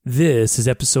This is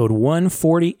episode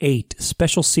 148,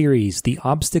 special series, The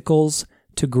Obstacles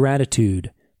to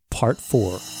Gratitude, Part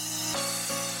 4.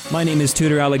 My name is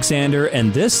Tudor Alexander,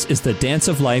 and this is the Dance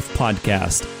of Life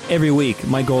podcast. Every week,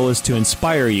 my goal is to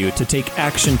inspire you to take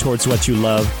action towards what you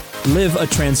love, live a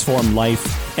transformed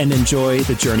life, and enjoy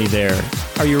the journey there.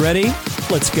 Are you ready?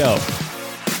 Let's go.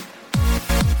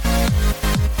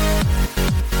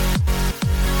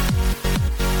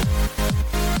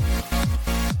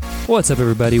 What's up,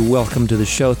 everybody? Welcome to the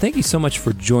show. Thank you so much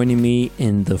for joining me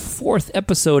in the fourth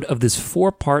episode of this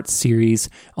four-part series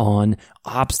on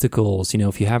obstacles. You know,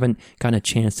 if you haven't gotten a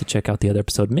chance to check out the other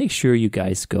episode, make sure you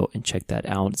guys go and check that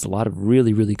out. It's a lot of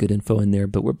really, really good info in there,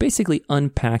 but we're basically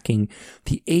unpacking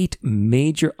the 8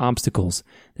 major obstacles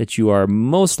that you are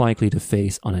most likely to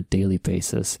face on a daily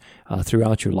basis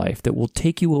throughout your life that will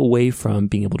take you away from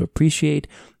being able to appreciate.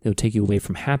 It'll take you away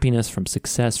from happiness, from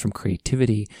success, from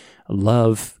creativity,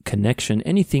 love, connection,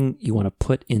 anything you want to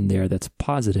put in there that's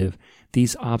positive.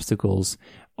 These obstacles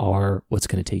are what's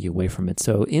going to take you away from it.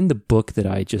 So in the book that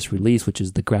I just released, which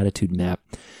is the Gratitude Map,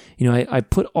 you know, I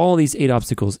put all these 8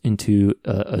 obstacles into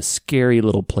a scary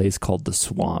little place called the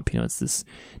swamp. You know, it's this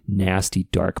nasty,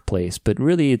 dark place, but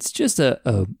really it's just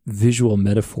a visual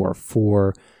metaphor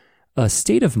for a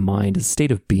state of mind, a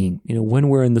state of being. You know, when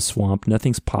we're in the swamp,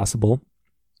 nothing's possible.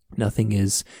 Nothing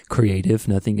is creative.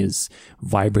 Nothing is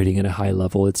vibrating at a high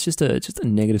level. It's just a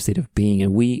negative state of being,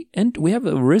 and we have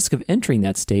a risk of entering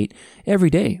that state every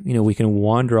day. You know, we can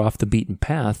wander off the beaten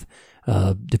path,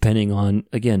 depending on,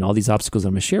 again, all these obstacles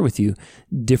I'm going to share with you,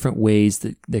 different ways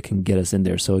that can get us in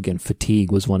there. So again,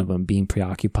 fatigue was one of them. Being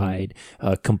preoccupied,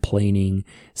 complaining.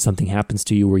 Something happens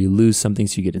to you where you lose something,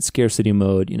 so you get in scarcity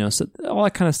mode. You know, so all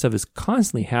that kind of stuff is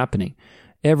constantly happening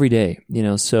every day. You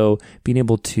know, so being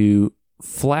able to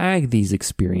flag these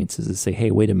experiences and say, hey,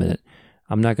 wait a minute,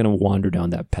 I'm not going to wander down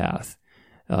that path.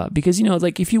 Because, you know,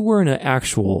 like if you were in an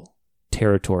actual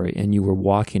territory and you were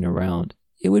walking around,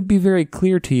 it would be very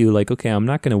clear to you, like, okay, I'm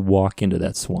not going to walk into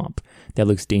that swamp. That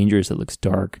looks dangerous. It looks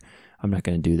dark. I'm not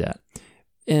going to do that.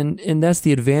 And that's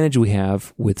the advantage we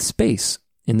have with space,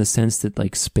 in the sense that,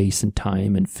 like, space and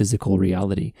time and physical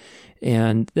reality.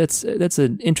 And that's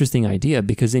an interesting idea,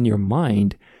 because in your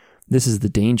mind, this is the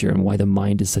danger and why the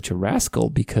mind is such a rascal,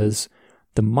 because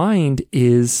the mind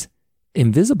is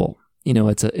invisible. You know,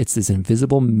 it's this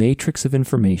invisible matrix of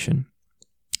information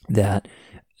that,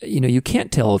 you know, you can't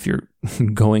tell if you're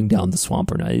going down the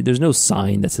swamp or not. There's no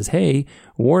sign that says, hey,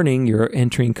 warning, you're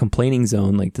entering complaining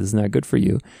zone, like this is not good for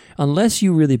you, unless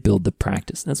you really build the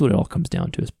practice. That's what it all comes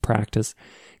down to, is practice.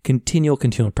 Continual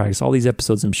practice. All these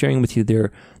episodes I'm sharing with you,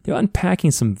 they're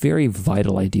unpacking some very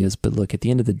vital ideas. But look, at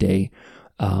the end of the day,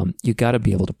 you got to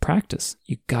be able to practice.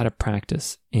 You got to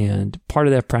practice. And part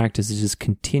of that practice is just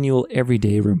continual,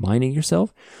 everyday reminding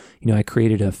yourself. You know, I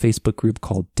created a Facebook group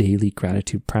called Daily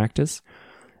Gratitude Practice.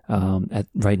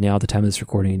 Right now, at the time of this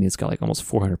recording, it's got like almost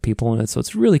 400 people in it. So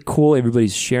it's really cool.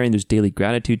 Everybody's sharing. There's daily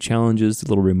gratitude challenges,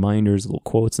 little reminders, little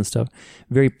quotes and stuff.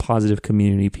 Very positive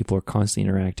community. People are constantly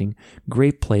interacting.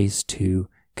 Great place to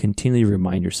continually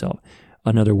remind yourself.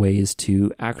 Another way is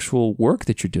to actual work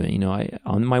that you're doing. You know,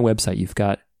 on my website, you've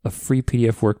got a free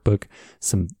PDF workbook,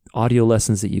 some audio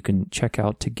lessons that you can check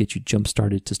out to get you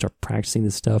jump-started to start practicing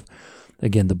this stuff.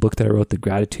 Again, the book that I wrote, the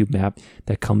Gratitude Map,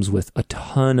 that comes with a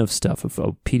ton of stuff, of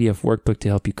a PDF workbook to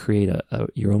help you create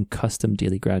your own custom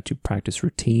daily gratitude practice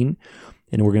routine.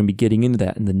 And we're going to be getting into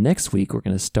that. And the next week, we're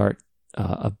going to start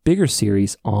a bigger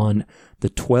series on the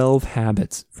 12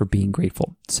 habits for being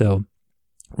grateful. So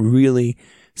really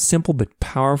simple but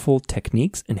powerful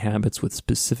techniques and habits with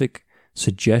specific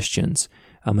suggestions.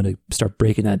 I'm going to start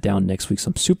breaking that down next week. So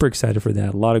I'm super excited for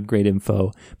that. A lot of great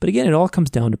info. But again, it all comes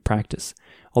down to practice.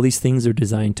 All these things are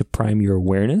designed to prime your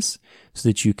awareness so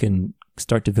that you can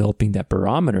start developing that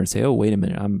barometer and say, oh, wait a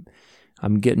minute,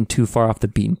 I'm getting too far off the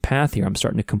beaten path here. I'm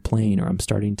starting to complain, or I'm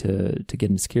starting to get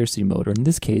in scarcity mode. Or in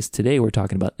this case, today we're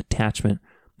talking about attachment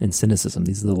and cynicism.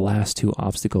 These are the last 2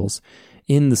 obstacles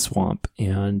in the swamp.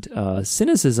 And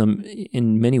cynicism,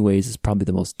 in many ways, is probably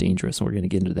the most dangerous. And we're going to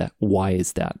get into that. Why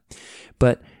is that?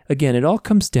 But again, it all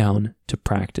comes down to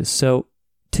practice. So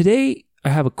today I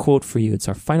have a quote for you. It's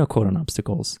our final quote on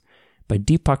obstacles by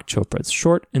Deepak Chopra. It's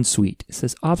short and sweet. It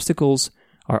says, obstacles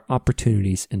are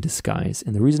opportunities in disguise.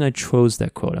 And the reason I chose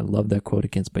that quote, I love that quote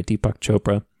again, by Deepak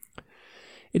Chopra,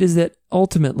 it is that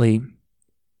ultimately,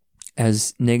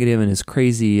 as negative and as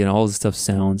crazy and all this stuff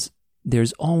sounds,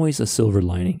 there's always a silver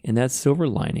lining. And that silver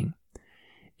lining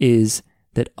is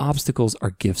that obstacles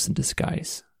are gifts in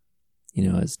disguise.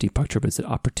 You know, as Deepak Chopra said,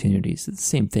 opportunities. It's the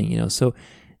same thing, you know. So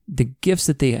the gifts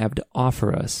that they have to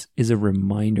offer us is a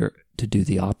reminder to do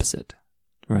the opposite,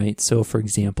 right? So for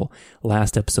example,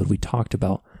 last episode we talked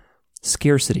about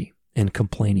scarcity and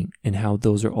complaining and how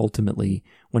those are ultimately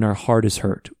when our heart is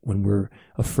hurt, when we're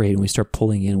afraid, when we start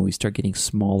pulling in, when we start getting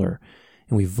smaller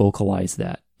and we vocalize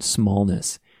that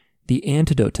smallness. The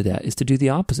antidote to that is to do the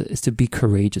opposite, is to be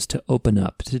courageous, to open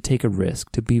up, to take a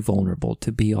risk, to be vulnerable,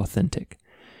 to be authentic.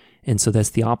 And so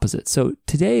that's the opposite. So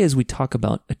today, as we talk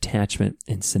about attachment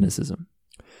and cynicism,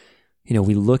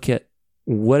 we look at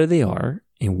what they are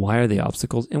and why are they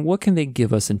obstacles and what can they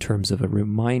give us in terms of a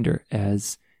reminder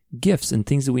as gifts and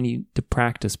things that we need to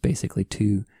practice basically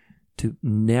to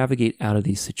navigate out of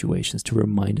these situations, to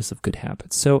remind us of good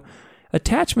habits. So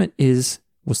attachment is,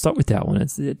 we'll start with that one.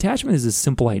 Attachment is a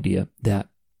simple idea that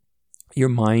your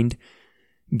mind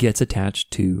gets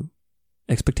attached to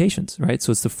expectations, right?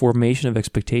 So it's the formation of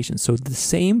expectations. So the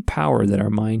same power that our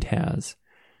mind has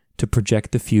to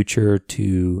project the future,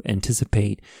 to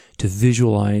anticipate, to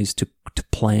visualize, to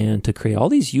plan, to create all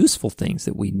these useful things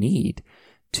that we need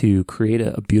to create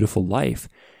a beautiful life.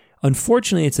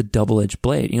 Unfortunately, it's a double-edged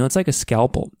blade. It's like a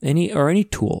scalpel. Any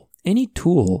tool. Any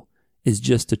tool is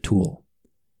just a tool.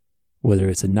 Whether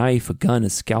it's a knife, a gun, a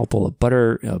scalpel, a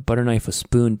butter knife, a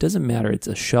spoon, doesn't matter. It's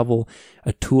a shovel.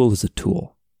 A tool is a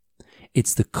tool.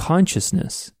 It's the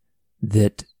consciousness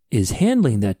that is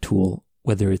handling that tool,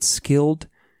 whether it's skilled,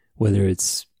 whether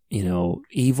it's,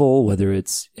 evil, whether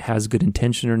it's has good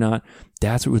intention or not.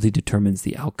 That's what really determines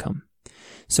the outcome.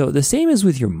 So the same is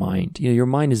with your mind. Your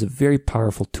mind is a very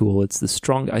powerful tool. It's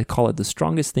I call it the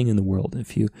strongest thing in the world.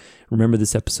 If you remember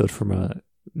this episode from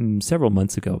several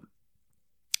months ago,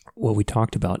 what we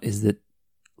talked about is that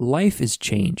life is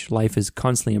change. Life is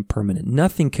constantly impermanent.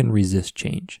 Nothing can resist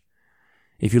change.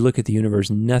 If you look at the universe,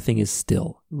 nothing is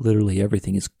still. Literally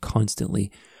everything is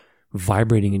constantly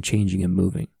vibrating and changing and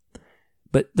moving.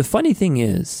 But the funny thing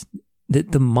is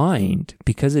that the mind,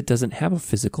 because it doesn't have a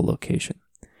physical location,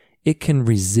 it can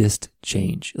resist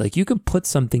change. Like you can put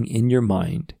something in your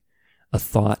mind, a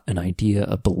thought, an idea,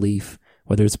 a belief,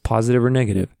 whether it's positive or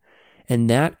negative, and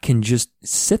that can just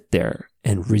sit there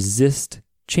and resist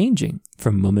changing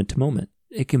from moment to moment.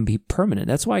 It can be permanent.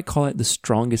 That's why I call it the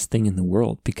strongest thing in the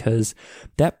world, because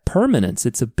that permanence,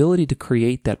 its ability to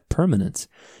create that permanence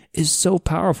is so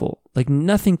powerful. Like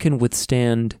nothing can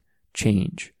withstand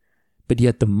change, but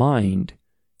yet the mind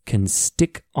can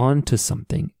stick onto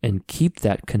something and keep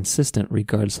that consistent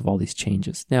regardless of all these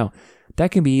changes. Now,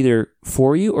 that can be either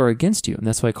for you or against you. And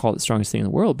that's why I call it the strongest thing in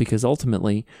the world, because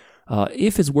ultimately,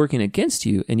 if it's working against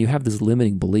you and you have this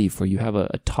limiting belief or you have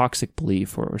a toxic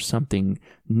belief or something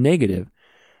negative,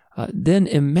 then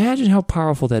imagine how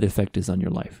powerful that effect is on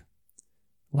your life.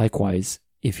 Likewise,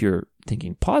 if you're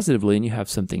thinking positively and you have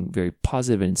something very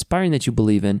positive and inspiring that you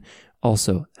believe in,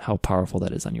 also how powerful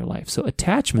that is on your life. So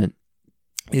attachment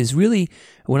is really,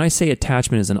 when I say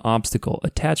attachment is an obstacle,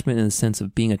 attachment in the sense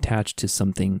of being attached to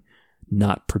something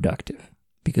not productive.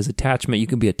 Because attachment, you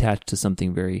can be attached to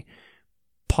something very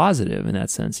positive in that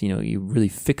sense. You really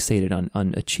fixated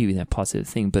on achieving that positive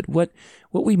thing. But what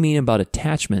we mean about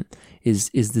attachment is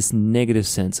this negative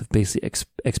sense of basically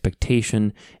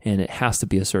expectation, and it has to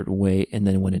be a certain way. And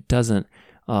then when it doesn't,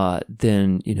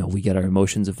 then we get our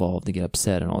emotions involved and get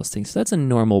upset and all those things. So that's a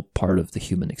normal part of the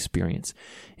human experience,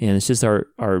 and it's just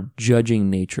our judging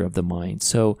nature of the mind.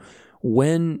 So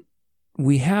when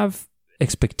we have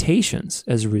expectations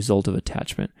as a result of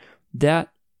attachment,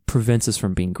 that prevents us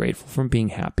from being grateful, from being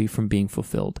happy, from being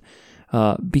fulfilled,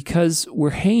 because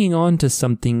we're hanging on to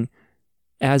something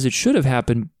as it should have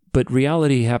happened, but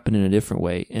reality happened in a different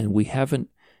way, and we haven't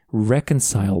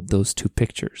reconciled those two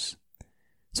pictures.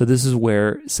 So this is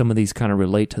where some of these kind of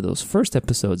relate to those first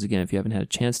episodes. Again, if you haven't had a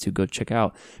chance to, go check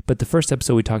out. But the first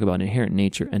episode, we talk about inherent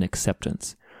nature and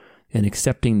acceptance, and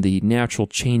accepting the natural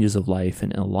changes of life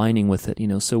and aligning with it.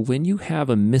 So when you have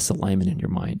a misalignment in your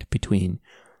mind between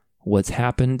what's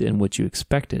happened and what you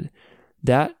expected,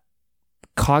 that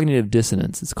cognitive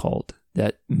dissonance is called,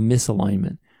 that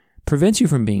misalignment, prevents you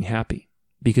from being happy,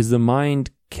 because the mind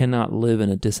cannot live in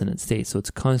a dissonant state. So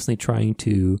it's constantly trying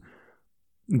to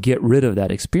get rid of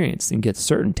that experience and get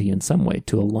certainty in some way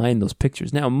to align those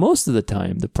pictures. Now, most of the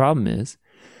time, the problem is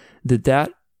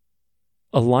that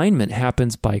alignment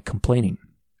happens by complaining,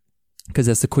 because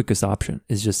that's the quickest option,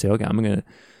 is just say, okay, I'm going to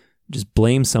just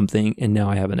blame something, and now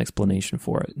I have an explanation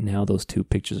for it. Now those two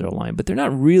pictures are aligned, but they're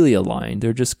not really aligned.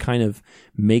 They're just kind of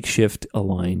makeshift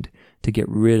aligned to get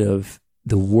rid of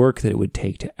the work that it would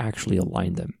take to actually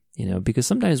align them. Because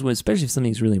sometimes, especially if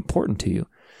something's really important to you,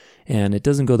 and it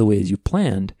doesn't go the way as you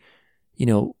planned,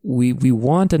 we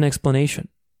want an explanation.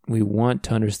 We want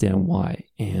to understand why,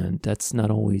 and that's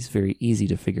not always very easy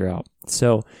to figure out.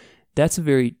 So that's a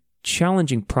very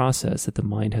challenging process that the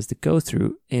mind has to go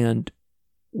through. And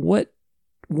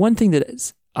one thing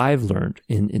that I've learned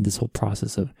in this whole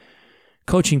process of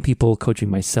coaching people, coaching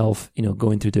myself,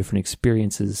 going through different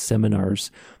experiences,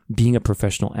 seminars, being a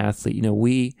professional athlete,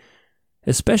 we,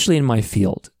 especially in my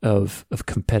field of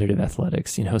competitive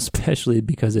athletics, especially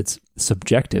because it's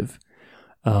subjective,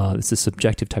 it's a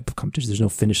subjective type of competition. There's no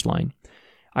finish line.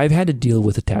 I've had to deal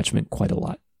with attachment quite a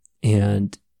lot.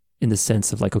 And in the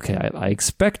sense of like, okay, I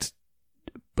expect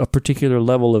a particular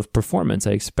level of performance.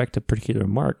 I expect a particular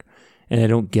mark, and I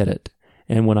don't get it.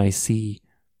 And when I see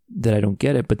that I don't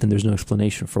get it, but then there's no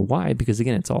explanation for why, because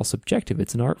again, it's all subjective.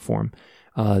 It's an art form.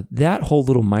 That whole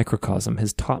little microcosm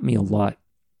has taught me a lot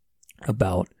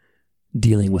about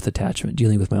dealing with attachment,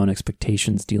 dealing with my own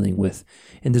expectations,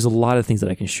 and there's a lot of things that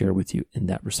I can share with you in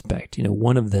that respect.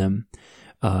 One of them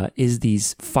is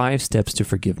these 5 steps to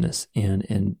forgiveness,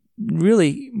 and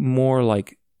really more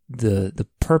like the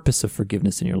purpose of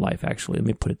forgiveness in your life, actually. Let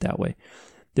me put it that way.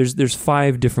 There's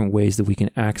 5 different ways that we can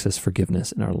access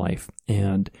forgiveness in our life.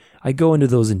 And I go into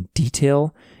those in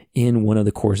detail in one of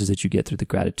the courses that you get through the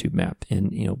Gratitude Map.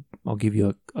 And, I'll give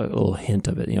you a little hint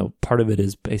of it. Part of it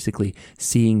is basically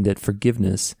seeing that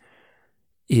forgiveness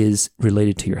is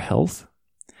related to your health,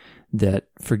 that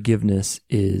forgiveness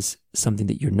is something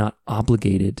that you're not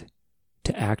obligated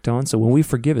to act on. So when we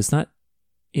forgive, it's not,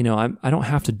 I don't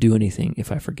have to do anything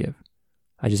if I forgive.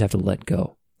 I just have to let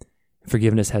go.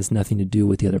 Forgiveness has nothing to do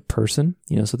with the other person,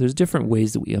 so there's different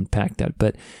ways that we unpack that.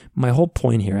 But my whole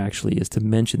point here actually is to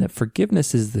mention that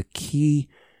forgiveness is the key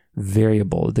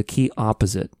variable, the key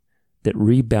opposite that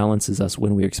rebalances us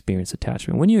when we experience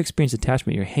attachment. When you experience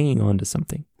attachment, you're hanging on to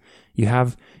something.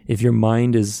 If your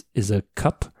mind is a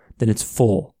cup, then it's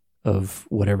full of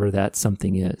whatever that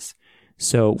something is.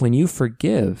 So when you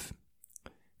forgive,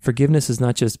 forgiveness is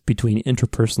not just between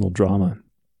interpersonal drama.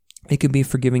 It could be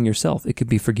forgiving yourself. It could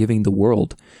be forgiving the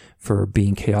world for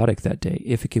being chaotic that day.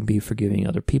 If it can be forgiving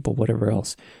other people, whatever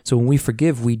else. So when we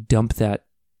forgive, we dump that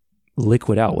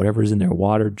liquid out, whatever is in there,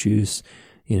 water, juice,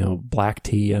 black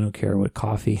tea, I don't care what,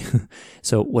 coffee.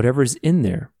 So whatever's in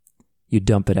there, you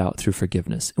dump it out through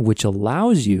forgiveness, which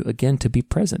allows you, again, to be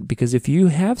present. Because if you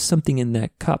have something in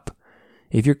that cup,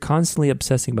 if you're constantly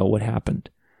obsessing about what happened,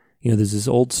 there's this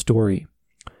old story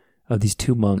of these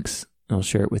 2 monks. I'll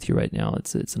share it with you right now.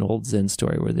 It's an old Zen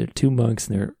story where there are 2 monks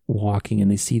and they're walking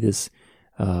and they see this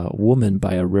woman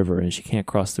by a river and she can't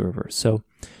cross the river. So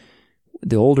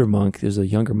the older monk, there's a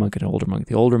younger monk and an older monk.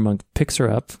 The older monk picks her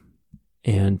up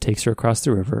and takes her across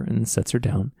the river and sets her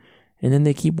down. And then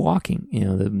they keep walking.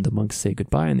 The monks say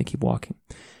goodbye and they keep walking.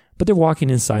 But they're walking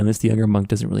in silence. The younger monk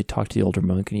doesn't really talk to the older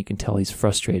monk and you can tell he's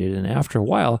frustrated. And after a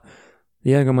while,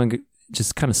 the younger monk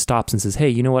just kind of stops and says, hey,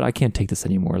 you know what? I can't take this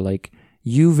anymore. Like,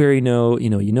 you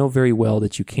know very well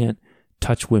that you can't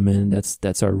touch women.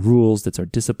 That's our rules. That's our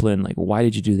discipline. Like, why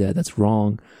did you do that? That's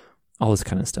wrong. All this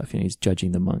kind of stuff. He's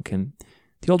judging the monk. And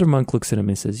the older monk looks at him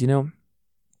and says,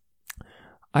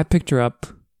 I picked her up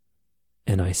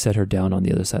and I set her down on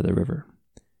the other side of the river.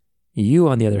 You,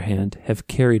 on the other hand, have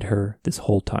carried her this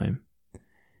whole time.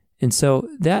 And so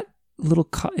that little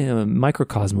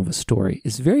microcosm of a story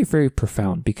is very, very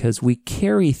profound because we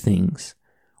carry things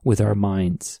with our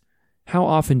minds. How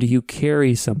often do you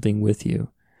carry something with you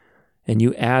and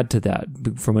you add to that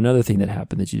from another thing that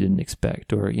happened that you didn't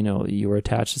expect, or, you were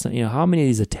attached to something? How many of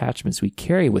these attachments we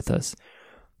carry with us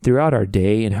throughout our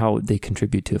day and how they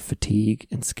contribute to fatigue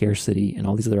and scarcity and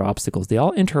all these other obstacles? They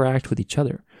all interact with each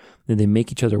other and they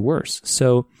make each other worse.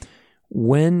 So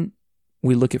when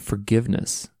we look at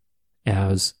forgiveness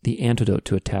as the antidote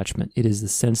to attachment, it is the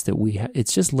sense that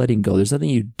it's just letting go. There's nothing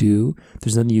you do.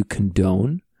 There's nothing you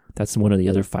condone. That's one of the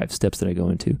other 5 steps that I go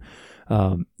into.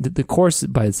 The course,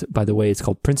 by the way, it's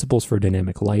called Principles for a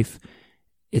Dynamic Life.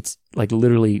 It's like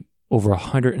literally over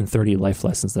 130 life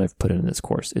lessons that I've put in this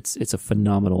course. It's a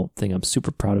phenomenal thing. I'm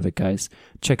super proud of it, guys.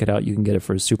 Check it out. You can get it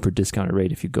for a super discounted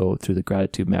rate if you go through the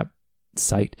Gratitude Map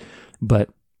site. But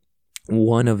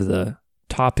one of the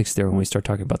topics there when we start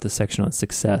talking about the section on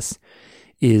success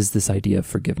is this idea of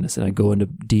forgiveness. And I go into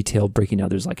detail breaking out.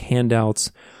 There's like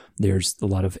handouts. There's a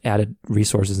lot of added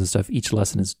resources and stuff. Each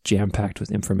lesson is jam-packed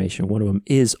with information. One of them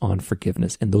is on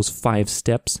forgiveness. And those 5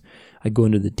 steps, I go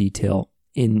into the detail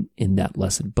in that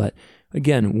lesson. But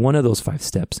again, one of those 5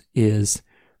 steps is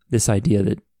this idea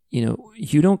that,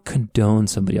 you don't condone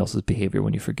somebody else's behavior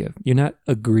when you forgive. You're not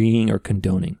agreeing or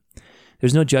condoning.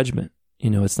 There's no judgment.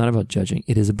 It's not about judging.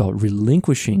 It is about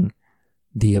relinquishing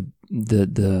the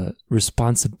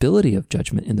responsibility of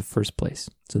judgment in the first place.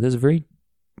 So there's a very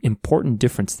important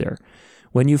difference there.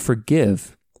 When you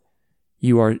forgive,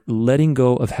 You are letting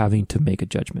go of having to make a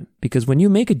judgment. Because when you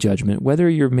make a judgment, whether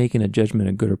you're making a judgment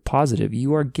a good or positive,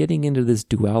 you are getting into this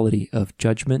duality of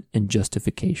judgment and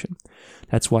justification.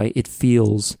 That's why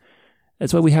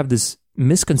we have this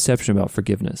misconception about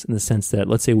forgiveness, in the sense that,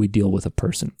 let's say we deal with a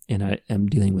person, and I am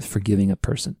dealing with forgiving a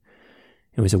person.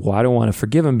 And we say, well, I don't want to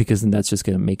forgive him because then that's just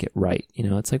going to make it right.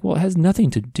 It's like, well, it has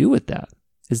nothing to do with that.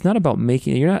 It's not about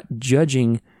you're not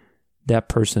judging that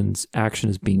person's action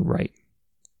as being right.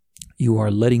 You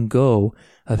are letting go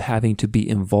of having to be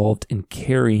involved in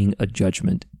carrying a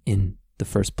judgment in the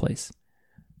first place.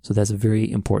 So that's a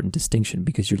very important distinction,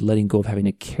 because you're letting go of having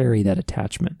to carry that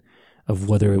attachment of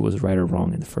whether it was right or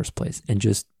wrong in the first place, and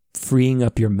just freeing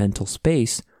up your mental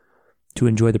space to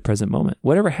enjoy the present moment.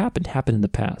 Whatever happened in the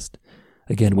past.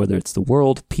 Again, whether it's the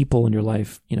world, people in your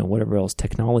life, whatever else,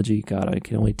 technology. God, I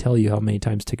can only tell you how many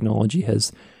times technology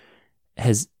has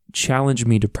challenged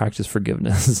me to practice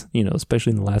forgiveness,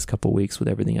 especially in the last couple of weeks with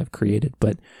everything I've created.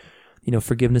 But,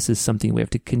 forgiveness is something we have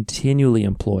to continually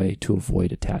employ to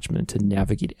avoid attachment, to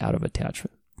navigate out of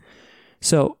attachment.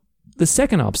 So the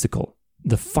second obstacle,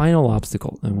 the final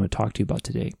obstacle I want to talk to you about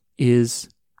today, is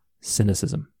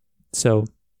cynicism. So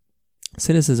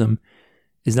cynicism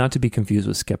is not to be confused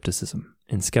with skepticism.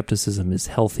 And skepticism is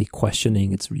healthy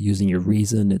questioning. It's using your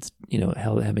reason. It's,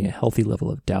 having a healthy level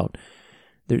of doubt.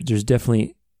 There's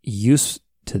definitely use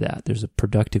to that. There's a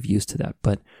productive use to that.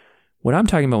 But what I'm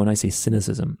talking about when I say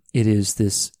cynicism, it is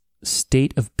this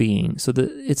state of being. So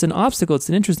it's an obstacle. It's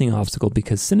an interesting obstacle,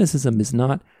 because cynicism is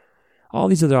not all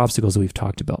these other obstacles that we've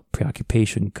talked about: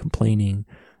 preoccupation, complaining,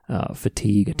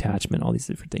 fatigue, attachment, all these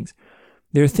different things.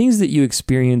 There are things that you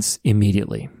experience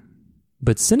immediately.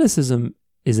 But cynicism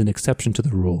is an exception to the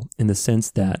rule, in the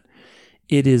sense that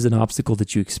it is an obstacle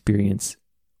that you experience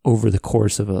over the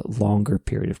course of a longer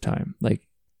period of time. Like,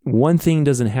 one thing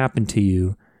doesn't happen to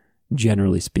you,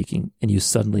 generally speaking, and you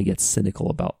suddenly get cynical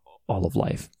about all of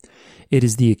life. It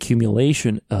is the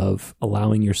accumulation of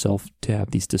allowing yourself to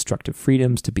have these destructive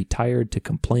freedoms, to be tired, to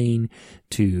complain,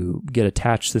 to get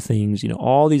attached to things,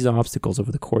 all these obstacles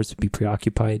over the course, to be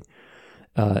preoccupied.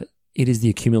 It is the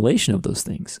accumulation of those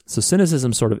things. So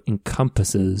cynicism sort of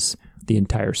encompasses the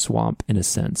entire swamp, in a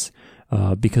sense,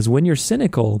 because when you're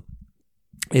cynical,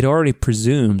 it already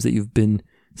presumes that you've been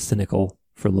cynical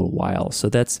for a little while. So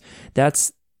that's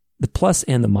the plus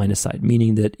and the minus side,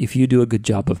 meaning that if you do a good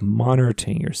job of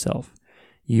monitoring yourself,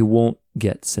 you won't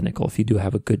get cynical. If you do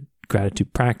have a good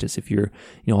gratitude practice, if you're,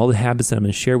 all the habits that I'm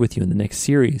going to share with you in the next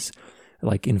series,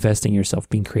 like investing in yourself,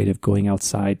 being creative, going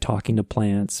outside, talking to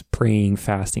plants, praying,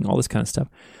 fasting, all this kind of stuff.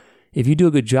 If you do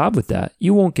a good job with that,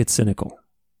 you won't get cynical.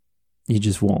 You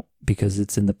just won't, because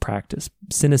it's in the practice.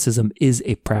 Cynicism is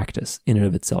a practice in and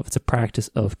of itself. It's a practice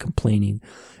of complaining,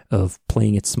 of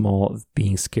playing it small, of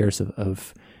being scarce,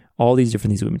 of all these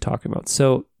different things we've been talking about.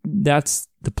 So that's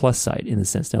the plus side in the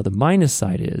sense. Now, the minus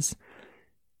side is,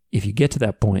 if you get to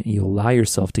that point and you allow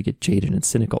yourself to get jaded and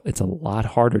cynical, it's a lot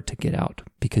harder to get out,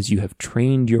 because you have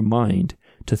trained your mind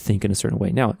to think in a certain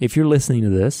way. Now, if you're listening to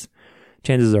this,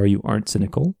 chances are you aren't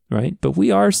cynical, right? But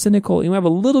we are cynical, and we have a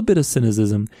little bit of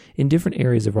cynicism in different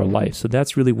areas of our life. So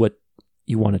that's really what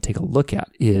you want to take a look at,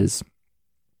 is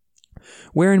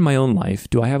where in my own life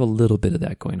do I have a little bit of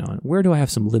that going on? Where do I have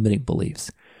some limiting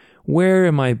beliefs? Where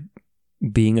am I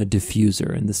being a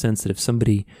diffuser, in the sense that if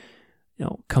somebody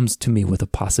comes to me with a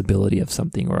possibility of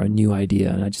something or a new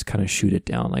idea, and I just kind of shoot it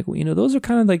down, like, those are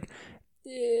kind of like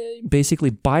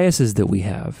basically biases that we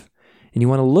have. And you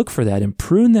want to look for that and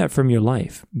prune that from your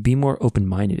life. Be more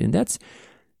open-minded. And that's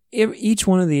each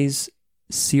one of these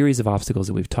series of obstacles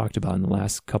that we've talked about in the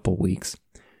last couple of weeks.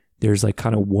 There's like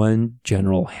kind of one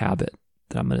general habit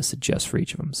that I'm going to suggest for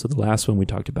each of them. So the last one we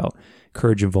talked about,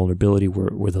 courage and vulnerability,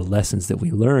 were the lessons that we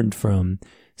learned from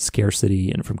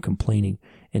scarcity and from complaining.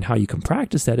 And how you can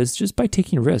practice that is just by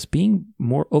taking a risk, being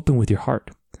more open with your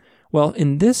heart. Well,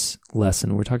 in this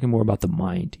lesson, we're talking more about the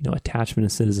mind, attachment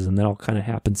and cynicism. That all kind of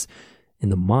happens in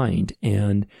the mind.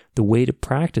 And the way to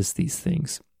practice these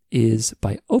things is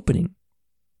by opening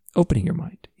your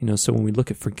mind. So when we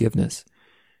look at forgiveness,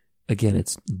 again,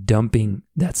 it's dumping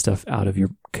that stuff out of your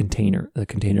container, the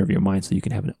container of your mind, so you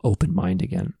can have an open mind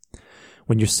again.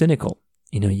 When you're cynical,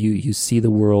 you see the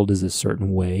world as a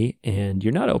certain way, and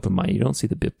you're not open-minded. You don't see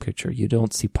the big picture. You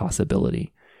don't see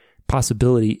possibility.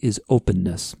 Possibility is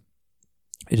openness.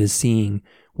 It is seeing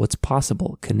what's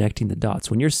possible, connecting the dots.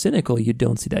 When you're cynical, you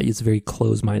don't see that. It's a very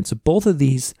closed mind. So both of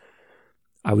these,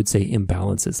 I would say,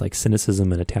 imbalances, like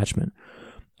cynicism and attachment,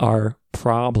 are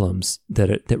problems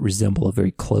that resemble a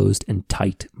very closed and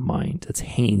tight mind that's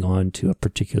hanging on to a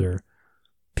particular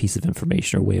piece of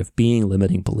information or way of being,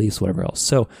 limiting beliefs, whatever else.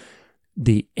 So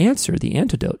the answer, the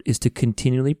antidote, is to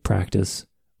continually practice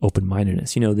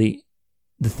open-mindedness. The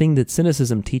thing that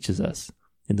cynicism teaches us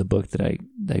in the book that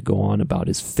I go on about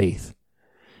is faith.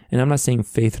 And I'm not saying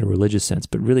faith in a religious sense,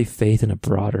 but really faith in a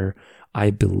broader,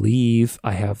 I believe,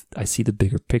 I see the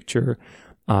bigger picture,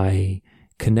 I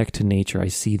connect to nature, I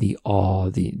see the awe,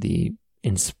 the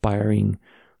inspiring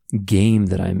game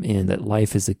that I'm in, that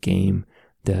life is a game,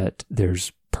 that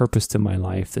there's purpose to my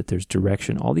life, that there's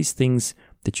direction, all these things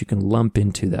that you can lump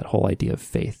into that whole idea of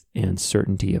faith and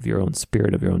certainty of your own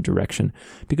spirit, of your own direction.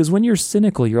 Because when you're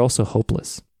cynical, you're also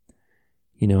hopeless.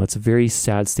 It's a very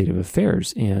sad state of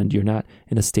affairs, and you're not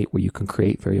in a state where you can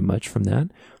create very much from that.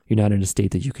 You're not in a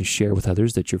state that you can share with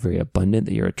others, that you're very abundant,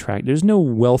 that you're attracted. There's no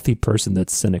wealthy person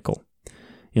that's cynical,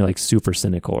 like super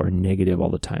cynical or negative all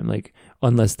the time, like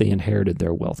unless they inherited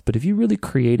their wealth. But if you really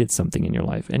created something in your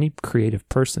life, any creative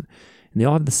person, and they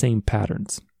all have the same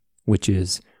patterns, which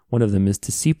is, one of them is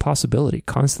to see possibility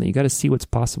constantly. You got to see what's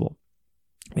possible.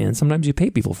 And sometimes you pay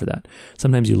people for that.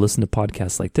 Sometimes you listen to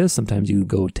podcasts like this. Sometimes you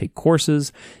go take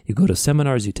courses, you go to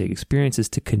seminars, you take experiences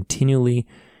to continually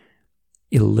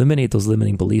eliminate those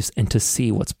limiting beliefs and to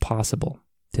see what's possible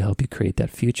to help you create that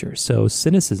future. So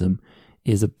cynicism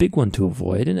is a big one to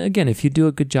avoid. And again, if you do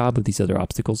a good job of these other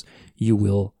obstacles, you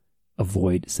will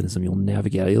avoid cynicism. You'll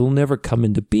navigate it. It'll never come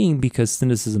into being because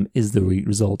cynicism is the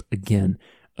result, again,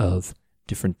 of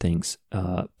different things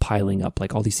piling up,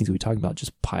 like all these things we talked about,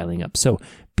 just piling up. So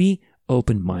be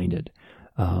open-minded.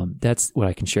 That's what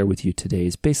I can share with you today,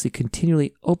 is basically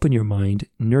continually open your mind,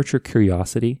 nurture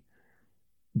curiosity,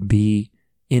 be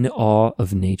in awe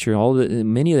of nature.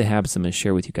 Many of the habits I'm going to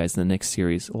share with you guys in the next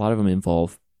series, a lot of them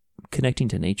involve connecting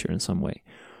to nature in some way.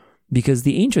 Because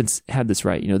the ancients had this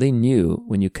right. They knew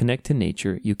when you connect to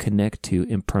nature, you connect to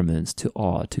impermanence, to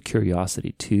awe, to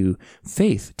curiosity, to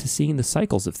faith, to seeing the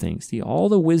cycles of things. All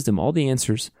the wisdom, all the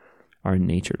answers are in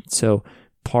nature. So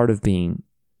part of being,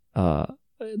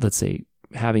 let's say,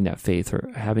 having that faith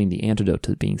or having the antidote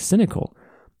to being cynical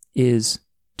is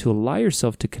to allow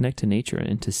yourself to connect to nature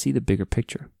and to see the bigger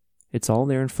picture. It's all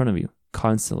there in front of you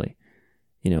constantly,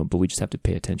 but we just have to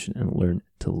pay attention and learn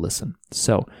to listen.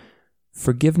 So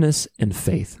forgiveness and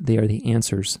faith, they are the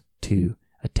answers to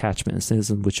attachment and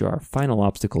cynicism, which are our final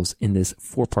obstacles in this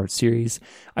 4-part series.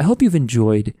 I hope you've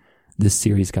enjoyed this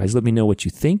series, guys. Let me know what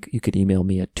you think. You could email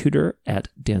me at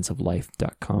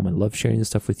tutor@danceoflife.com. I love sharing this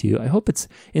stuff with you. I hope it's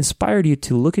inspired you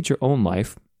to look at your own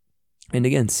life and,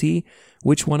 again, see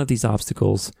which one of these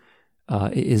obstacles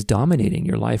is dominating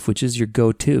your life, which is your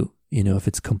go-to. If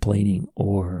it's complaining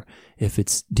or if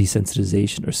it's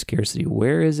desensitization or scarcity,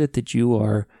 where is it that you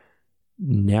are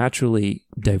naturally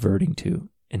diverting to,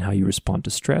 and how you respond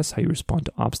to stress, how you respond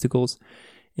to obstacles,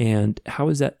 and how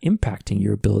is that impacting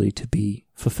your ability to be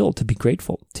fulfilled, to be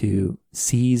grateful, to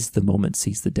seize the moment,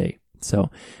 seize the day. So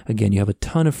again, you have a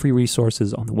ton of free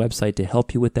resources on the website to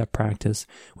help you with that practice,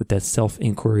 with that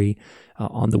self-inquiry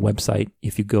on the website.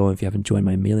 If you haven't joined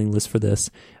my mailing list for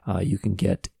this, you can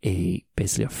get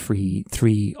basically a free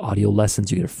 3 audio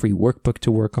lessons. You get a free workbook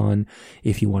to work on.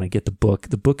 If you want to get the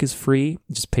book is free.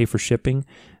 Just pay for shipping.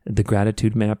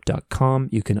 thegratitudemap.com.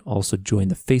 You can also join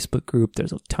the Facebook group.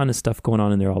 There's a ton of stuff going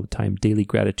on in there all the time. Daily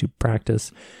gratitude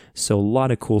practice. So a lot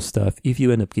of cool stuff. If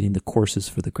you end up getting the courses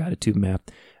for the Gratitude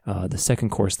Map, the second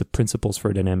course, the Principles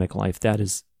for a Dynamic Life, that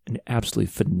is an absolutely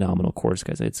phenomenal course,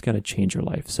 guys. It's going to change your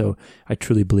life. So I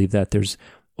truly believe that. There's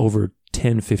over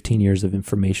 10, 15 years of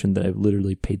information that I've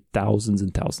literally paid thousands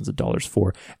and thousands of dollars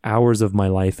for, hours of my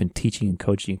life and teaching and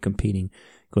coaching and competing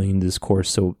going into this course.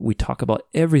 So we talk about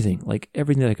everything, like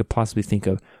everything that I could possibly think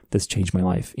of that's changed my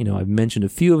life. I've mentioned a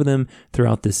few of them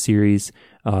throughout this series,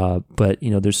 but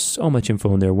there's so much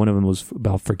info in there. One of them was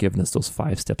about forgiveness, those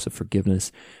 5 steps of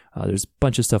forgiveness. There's a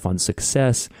bunch of stuff on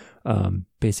success,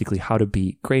 basically how to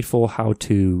be grateful, how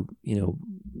to,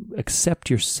 accept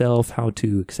yourself, how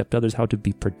to accept others, how to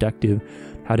be productive,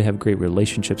 how to have great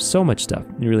relationships, so much stuff.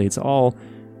 Really, it's all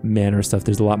manner of stuff.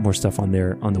 There's a lot more stuff on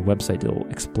there on the website that will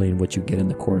explain what you get in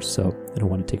the course. So I don't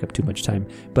want to take up too much time,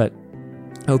 but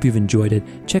I hope you've enjoyed it.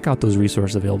 Check out those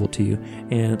resources available to you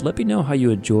and let me know how you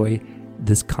enjoy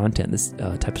this content, this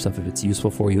type of stuff, if it's useful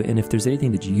for you. And if there's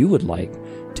anything that you would like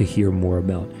to hear more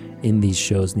about in these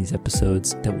shows and these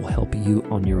episodes that will help you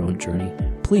on your own journey,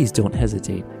 please don't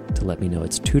hesitate to let me know.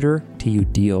 It's tudor,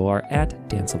 Tudor,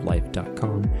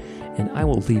 @danceoflife.com. And I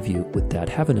will leave you with that.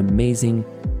 Have an amazing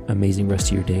rest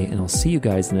of your day. And I'll see you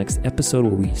guys in the next episode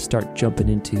where we start jumping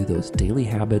into those daily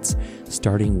habits,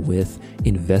 starting with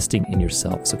investing in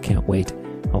yourself. So can't wait.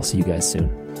 I'll see you guys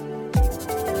soon.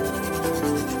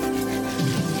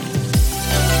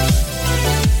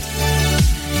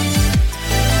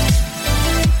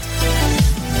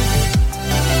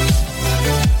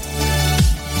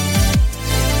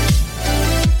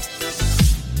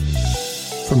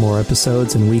 more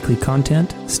episodes and weekly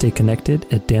content, stay connected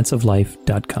at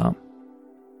danceoflife.com.